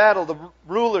prepared for battle. The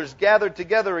rulers gathered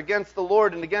together against the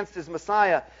Lord and against his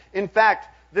Messiah. In fact,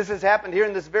 this has happened here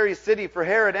in this very city, for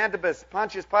Herod Antipas,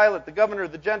 Pontius Pilate, the governor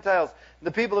of the Gentiles, and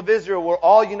the people of Israel were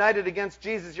all united against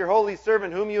Jesus, your holy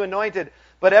servant, whom you anointed.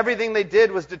 But everything they did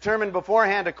was determined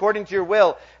beforehand according to your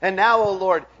will. And now, O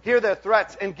Lord, hear their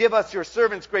threats and give us, your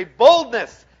servants, great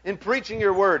boldness in preaching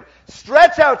your word.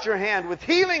 Stretch out your hand with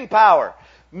healing power.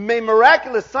 May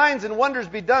miraculous signs and wonders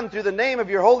be done through the name of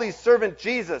your holy servant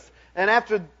Jesus. And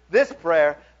after this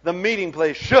prayer, the meeting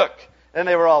place shook. And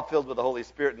they were all filled with the Holy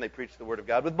Spirit, and they preached the Word of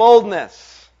God with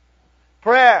boldness.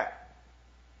 Prayer.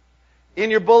 In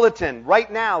your bulletin,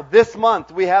 right now, this month,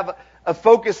 we have a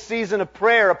focused season of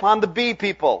prayer upon the B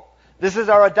people. This is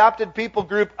our adopted people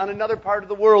group on another part of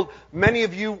the world. Many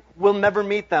of you will never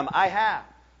meet them. I have.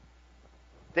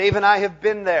 Dave and I have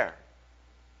been there.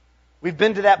 We've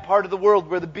been to that part of the world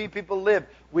where the B people live.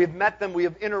 We have met them. We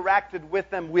have interacted with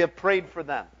them. We have prayed for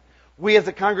them. We as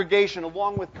a congregation,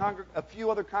 along with a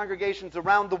few other congregations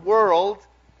around the world,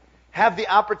 have the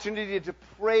opportunity to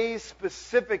pray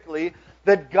specifically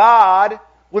that God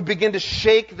would begin to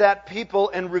shake that people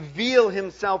and reveal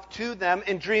himself to them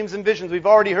in dreams and visions. We've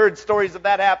already heard stories of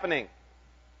that happening.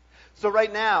 So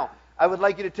right now, I would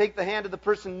like you to take the hand of the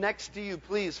person next to you,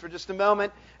 please, for just a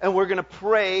moment, and we're going to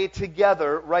pray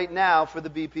together right now for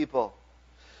the B people.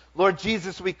 Lord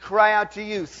Jesus, we cry out to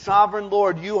you, sovereign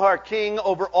Lord, you are king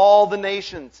over all the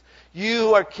nations.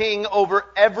 You are king over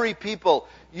every people.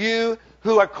 You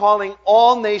who are calling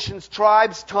all nations,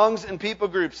 tribes, tongues, and people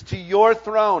groups to your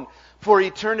throne for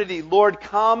eternity. Lord,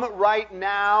 come right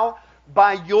now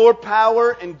by your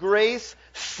power and grace.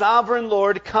 Sovereign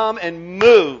Lord, come and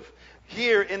move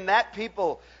here in that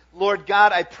people. Lord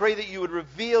God, I pray that you would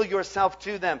reveal yourself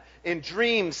to them in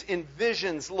dreams, in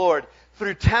visions, Lord,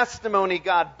 through testimony,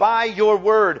 God, by your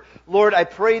word. Lord, I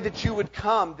pray that you would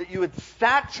come, that you would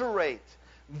saturate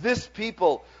this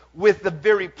people with the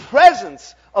very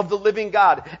presence of the living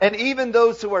God. And even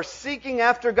those who are seeking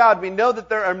after God, we know that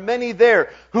there are many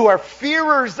there who are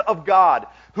fearers of God,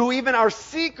 who even are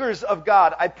seekers of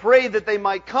God. I pray that they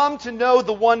might come to know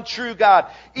the one true God,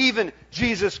 even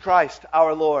Jesus Christ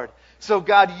our Lord. So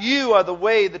God, you are the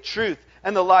way, the truth,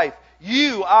 and the life.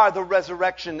 You are the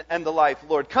resurrection and the life,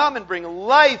 Lord. Come and bring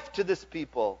life to this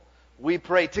people. We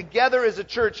pray together as a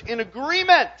church in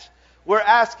agreement. We're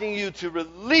asking you to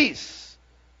release,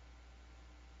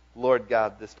 Lord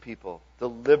God, this people.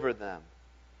 Deliver them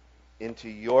into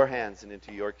your hands and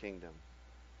into your kingdom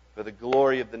for the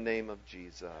glory of the name of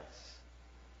Jesus.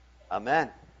 Amen.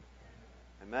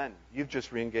 Amen. You've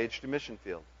just re-engaged a mission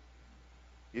field.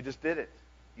 You just did it.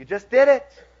 You just did it.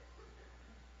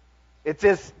 It's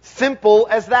as simple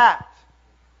as that.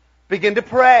 Begin to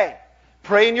pray.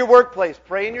 Pray in your workplace.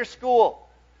 Pray in your school.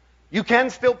 You can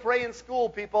still pray in school,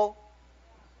 people.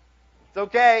 It's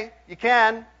okay. You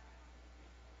can.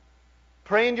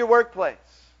 Pray in your workplace.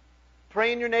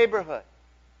 Pray in your neighborhood.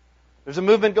 There's a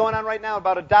movement going on right now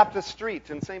about Adopt a Street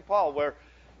in St. Paul where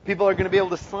people are going to be able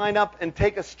to sign up and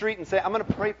take a street and say, I'm going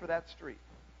to pray for that street.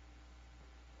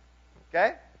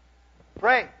 Okay?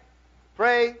 Pray.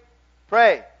 Pray.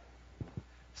 Pray.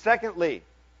 Secondly,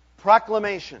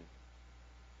 proclamation.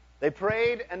 They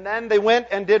prayed and then they went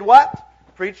and did what?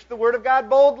 Preached the Word of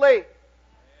God boldly. Yeah.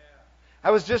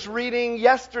 I was just reading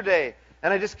yesterday,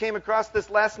 and I just came across this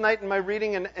last night in my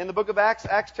reading in the book of Acts,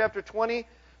 Acts chapter 20,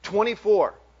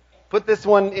 24. Put this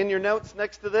one in your notes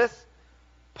next to this.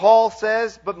 Paul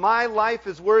says, but my life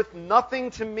is worth nothing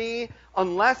to me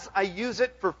unless I use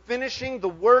it for finishing the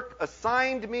work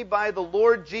assigned me by the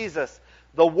Lord Jesus.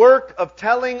 The work of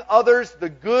telling others the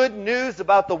good news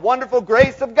about the wonderful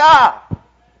grace of God.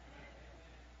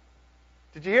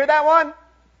 Did you hear that one?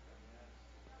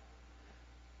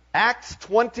 Acts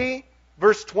 20,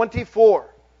 verse 24.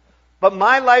 But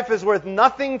my life is worth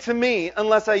nothing to me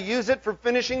unless I use it for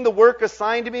finishing the work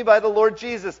assigned to me by the Lord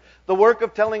Jesus. The work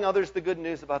of telling others the good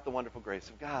news about the wonderful grace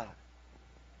of God.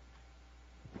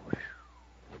 Whew.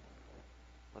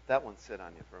 Let that one sit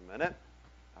on you for a minute.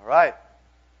 All right.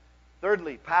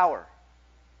 Thirdly, power.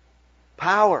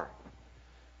 Power.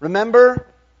 Remember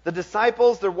the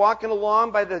disciples, they're walking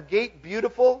along by the gate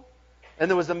beautiful, and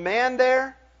there was a man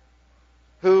there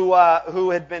who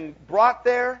had been brought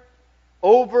there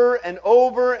over and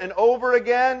over and over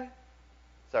again.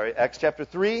 Sorry, Acts chapter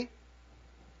 3.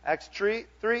 Acts 3.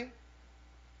 Where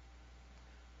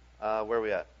are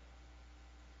we at?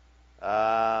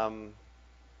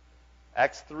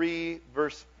 Acts 3,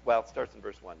 it starts in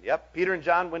verse 1. Yep. Peter and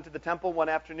John went to the temple one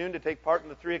afternoon to take part in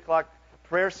the 3 o'clock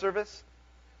prayer service.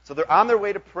 So they're on their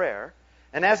way to prayer.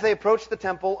 And as they approached the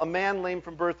temple, a man lame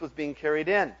from birth was being carried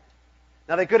in.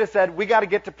 Now they could have said, we got to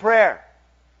get to prayer.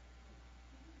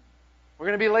 We're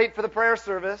going to be late for the prayer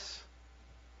service.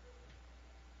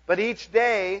 But each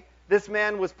day, this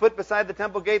man was put beside the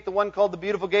temple gate, the one called the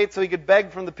Beautiful Gate, so he could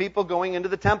beg from the people going into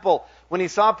the temple. When he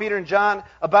saw Peter and John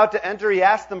about to enter, he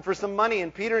asked them for some money.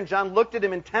 And Peter and John looked at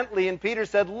him intently, and Peter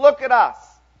said, look at us.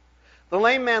 The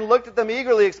lame man looked at them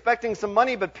eagerly, expecting some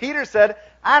money, but Peter said,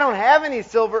 I don't have any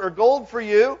silver or gold for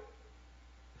you,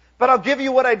 but I'll give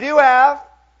you what I do have.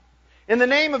 In the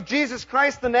name of Jesus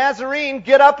Christ the Nazarene,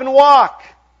 get up and walk.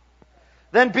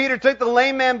 Then Peter took the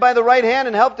lame man by the right hand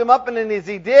and helped him up, and as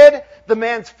he did, the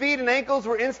man's feet and ankles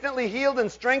were instantly healed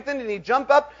and strengthened, and he jumped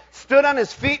up, stood on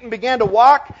his feet, and began to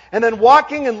walk. And then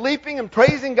walking and leaping and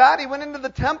praising God, he went into the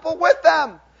temple with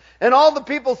them. And all the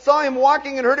people saw him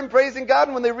walking and heard him praising God,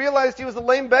 and when they realized he was a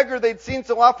lame beggar they'd seen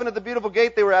so often at the Beautiful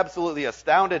Gate, they were absolutely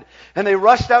astounded. And they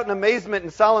rushed out in amazement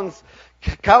in Solomon's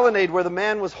colonnade where the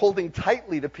man was holding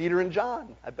tightly to Peter and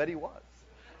John. I bet he was.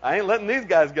 I ain't letting these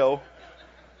guys go.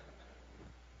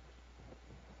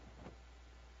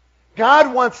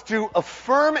 God wants to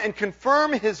affirm and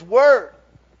confirm His Word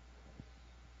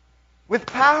with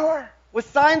power,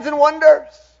 with signs and wonders.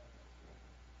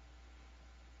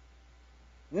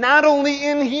 Not only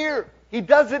in here. He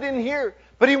does it in here,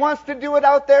 but He wants to do it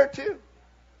out there too.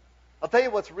 I'll tell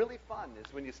you what's really fun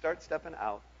is when you start stepping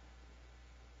out.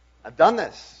 I've done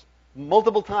this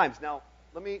multiple times. Now,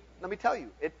 let me tell you,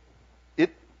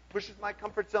 it pushes my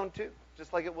comfort zone too,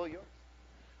 just like it will yours.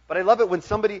 But I love it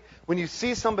when you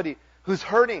see somebody who's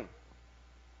hurting,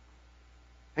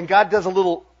 and God does a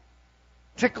little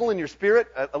tickle in your spirit,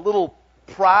 a little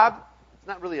prod. It's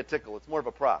not really a tickle, it's more of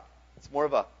a prod. It's more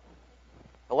of a,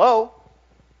 hello?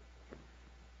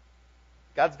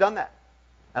 God's done that.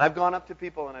 And I've gone up to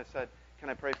people and I've said, can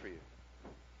I pray for you?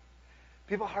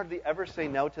 People hardly ever say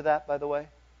no to that, by the way.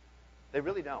 They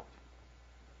really don't.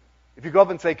 If you go up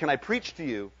and say, can I preach to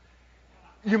you,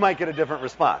 you might get a different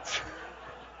response.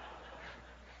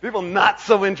 People not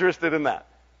so interested in that.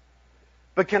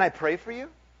 But can I pray for you?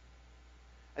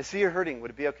 I see you're hurting. Would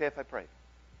it be okay if I prayed?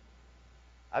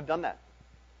 I've done that.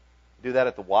 I do that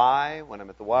at the Y, when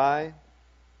I'm at the Y.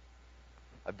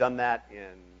 I've done that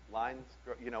in lines,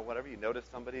 whatever. You notice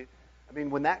somebody. I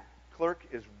mean, when that clerk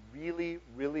is really,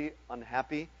 really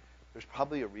unhappy, there's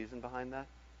probably a reason behind that.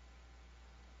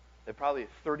 There are probably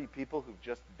 30 people who've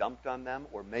just dumped on them,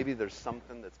 or maybe there's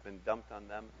something that's been dumped on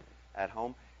them at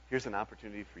home. Here's an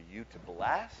opportunity for you to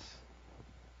bless.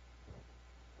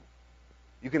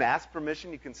 You can ask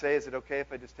permission. You can say, is it okay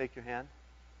if I just take your hand?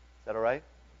 Is that all right?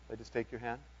 If I just take your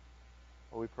hand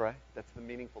while we pray? That's the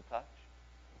meaningful touch.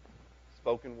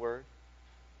 Spoken word.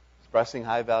 Expressing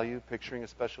high value. Picturing a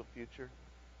special future.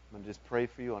 I'm going to just pray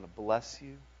for you. I want to bless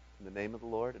you in the name of the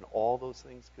Lord and all those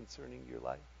things concerning your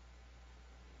life.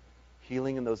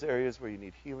 Healing in those areas where you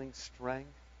need healing, strength,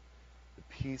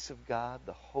 the peace of God,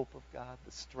 the hope of God,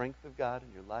 the strength of God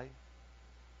in your life.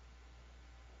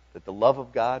 That the love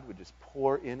of God would just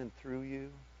pour in and through you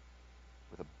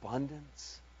with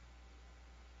abundance.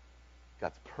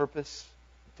 God's purpose,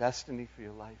 destiny for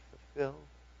your life fulfilled.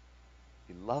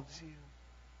 He loves you.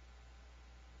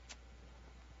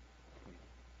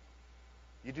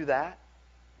 You do that,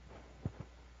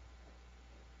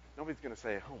 nobody's going to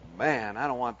say, oh man, I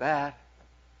don't want that.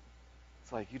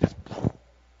 It's like you just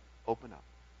open up.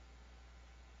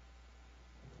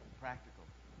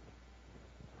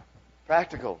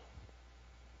 Practical.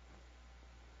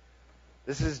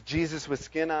 This is Jesus with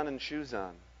skin on and shoes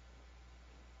on.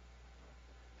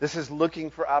 This is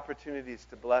looking for opportunities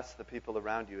to bless the people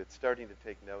around you. It's starting to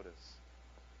take notice.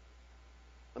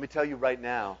 Let me tell you right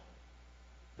now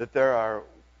that there are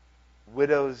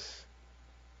widows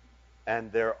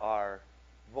and there are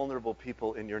vulnerable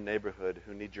people in your neighborhood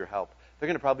who need your help. They're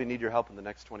going to probably need your help in the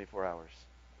next 24 hours.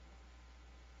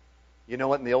 You know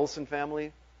what, in the Olsen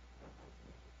family,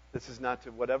 this is not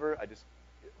to whatever, I just,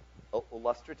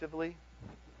 illustratively,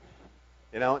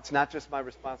 it's not just my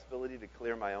responsibility to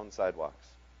clear my own sidewalks.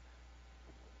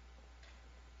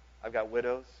 I've got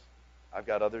widows. I've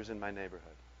got others in my neighborhood.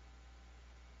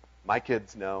 My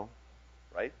kids know,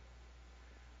 right?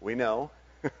 We know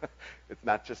it's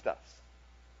not just us.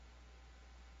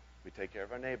 We take care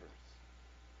of our neighbors.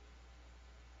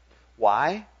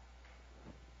 Why?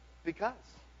 Because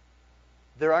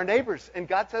they're our neighbors. And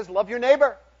God says, love your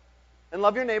neighbor. And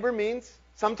love your neighbor means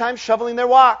sometimes shoveling their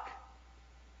walk.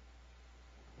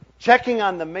 Checking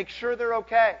on them, make sure they're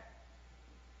okay.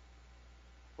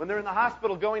 when they're in the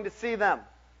hospital, going to see them,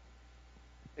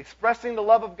 expressing the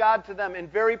love of God to them in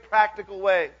very practical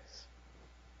ways.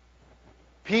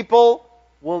 People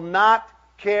will not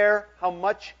care how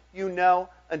much you know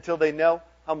until they know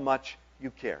how much you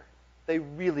care. They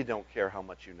really don't care how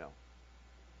much you know.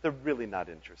 They're really not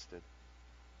interested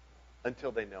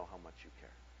until they know how much you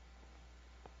care.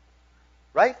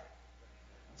 Right?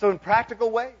 So in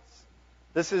practical ways,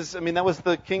 that was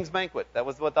the King's Banquet. That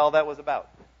was what all that was about.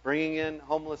 Bringing in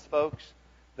homeless folks,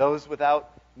 those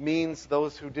without means,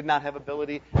 those who did not have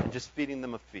ability, and just feeding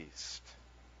them a feast.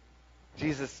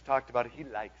 Jesus talked about it. He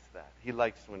likes that. He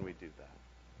likes when we do that.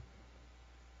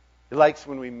 He likes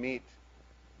when we meet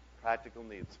practical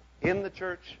needs in the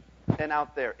church and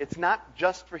out there. It's not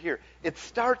just for here. It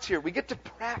starts here. We get to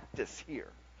practice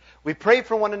here. We pray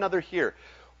for one another here.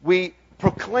 We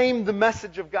proclaim the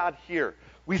message of God here.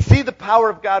 We see the power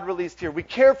of God released here. We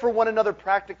care for one another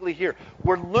practically here.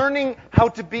 We're learning how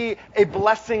to be a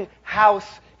blessing house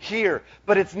here.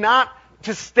 But it's not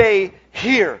to stay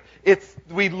here.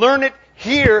 We learn it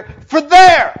here for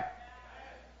there.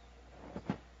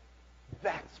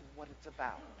 That's what it's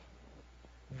about.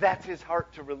 That's His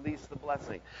heart, to release the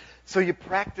blessing. So you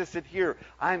practice it here.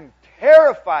 I'm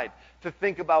terrified to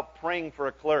think about praying for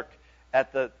a clerk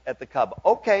at the Cub.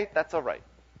 Okay, that's all right.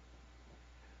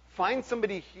 Find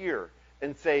somebody here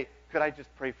and say, could I just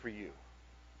pray for you?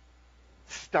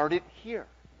 Start it here.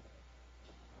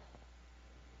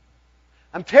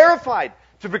 I'm terrified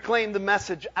to proclaim the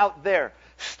message out there.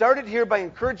 Start it here by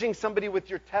encouraging somebody with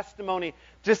your testimony.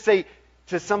 Just say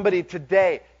to somebody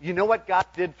today, you know what God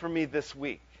did for me this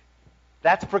week?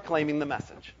 That's proclaiming the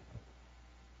message.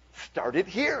 Start it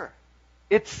here.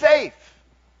 It's safe.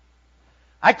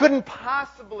 I couldn't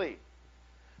possibly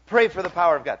pray for the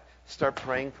power of God. Start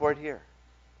praying for it here.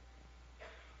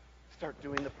 Start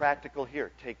doing the practical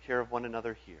here. Take care of one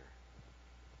another here.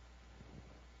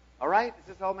 All right?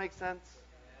 Does this all make sense?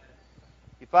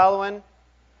 You following?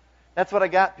 That's what I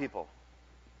got, people.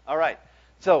 All right.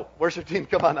 So, worship team,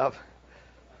 come on up.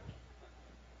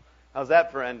 How's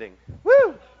that for ending?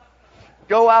 Woo!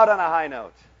 Go out on a high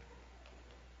note.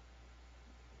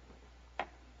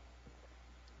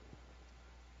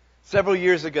 Several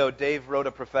years ago, Dave wrote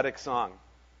a prophetic song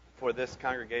for this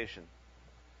congregation.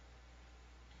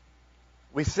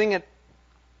 We sing it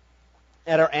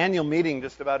at our annual meeting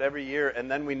just about every year,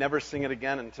 and then we never sing it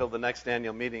again until the next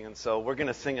annual meeting. And so we're going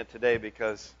to sing it today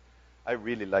because I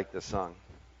really like this song.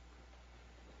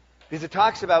 Because it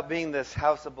talks about being this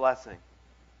house of blessing.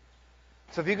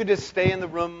 So if you could just stay in the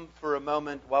room for a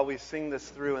moment while we sing this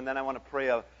through, and then I want to pray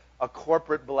a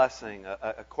corporate blessing,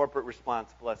 a corporate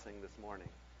response blessing this morning.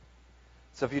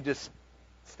 So if you just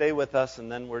stay with us,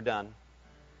 and then we're done.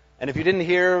 And if you didn't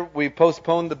hear, we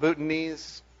postponed the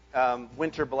Bhutanese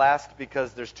winter blast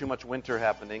because there's too much winter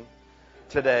happening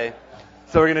today.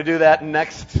 So we're going to do that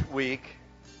next week.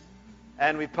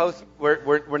 And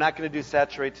we're not going to do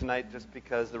Saturate tonight just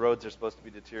because the roads are supposed to be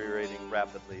deteriorating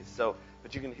rapidly. So,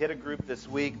 but you can hit a group this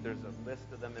week. There's a list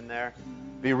of them in there.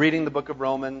 Be reading the book of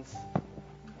Romans.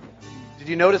 Did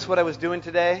you notice what I was doing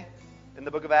today in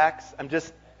the book of Acts?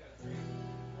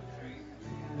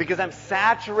 Because I'm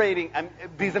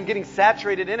getting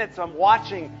saturated in it, so I'm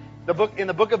watching the book. In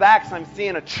the book of Acts, I'm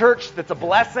seeing a church that's a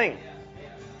blessing.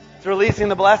 It's releasing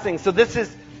the blessing. So this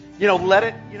is,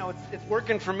 it's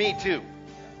working for me too.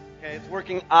 Okay, it's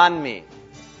working on me.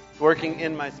 It's working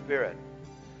in my spirit.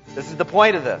 This is the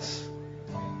point of this.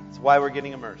 It's why we're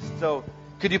getting immersed. So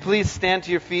could you please stand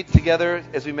to your feet together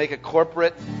as we make a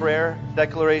corporate prayer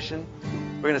declaration?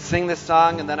 We're going to sing this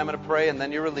song, and then I'm going to pray, and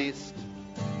then you're released.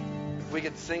 We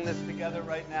could sing this together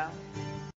right now.